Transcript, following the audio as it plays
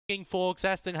Swinging Forks,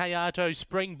 Aston Hayato,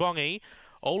 Spring Bongy.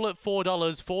 All at $4,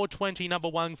 $4.20, number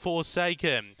 1,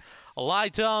 Forsaken.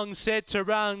 Light on, set to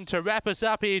run to wrap us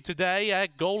up here today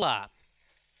at Gawler.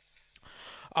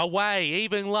 Away,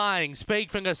 even lying, speed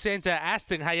from the centre,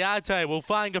 Aston Hayato will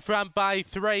find a front by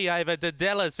 3 over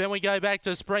Dedelis. Then we go back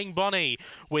to Spring Bonny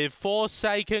with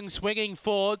Forsaken, Swinging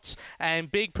Forts,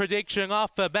 and Big Prediction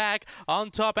off the back.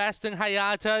 On top, Aston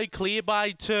Hayato, clear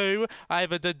by 2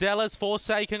 over Dedelis.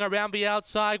 Forsaken around the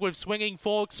outside with Swinging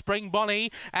Forks, Spring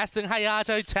Bonny. Aston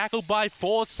Hayato tackled by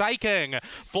Forsaken.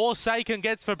 Forsaken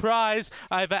gets the prize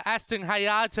over Aston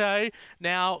Hayato.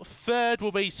 Now, third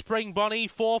will be Spring Bonny.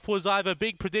 Fourth was either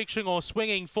Big Prediction or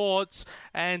Swinging Forts,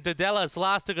 and Dedelis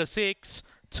lasted a 6,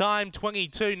 time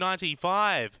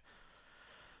 22.95.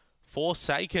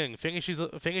 Forsaken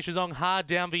finishes on hard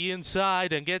down the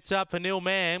inside and gets up for nil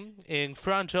man in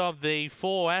front of the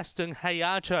 4 Aston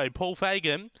Hayato, Paul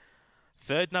Fagan.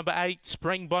 Third, number 8,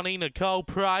 Spring Bonny, Nicole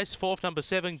Price. Fourth, number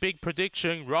 7, Big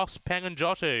Prediction, Ross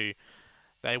Panganjotu.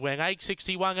 They went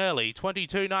 8.61 early,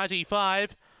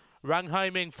 22.95. Run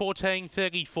home in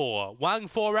 14.34.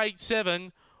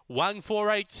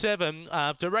 1487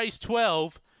 after race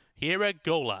 12 here at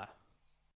Gawler.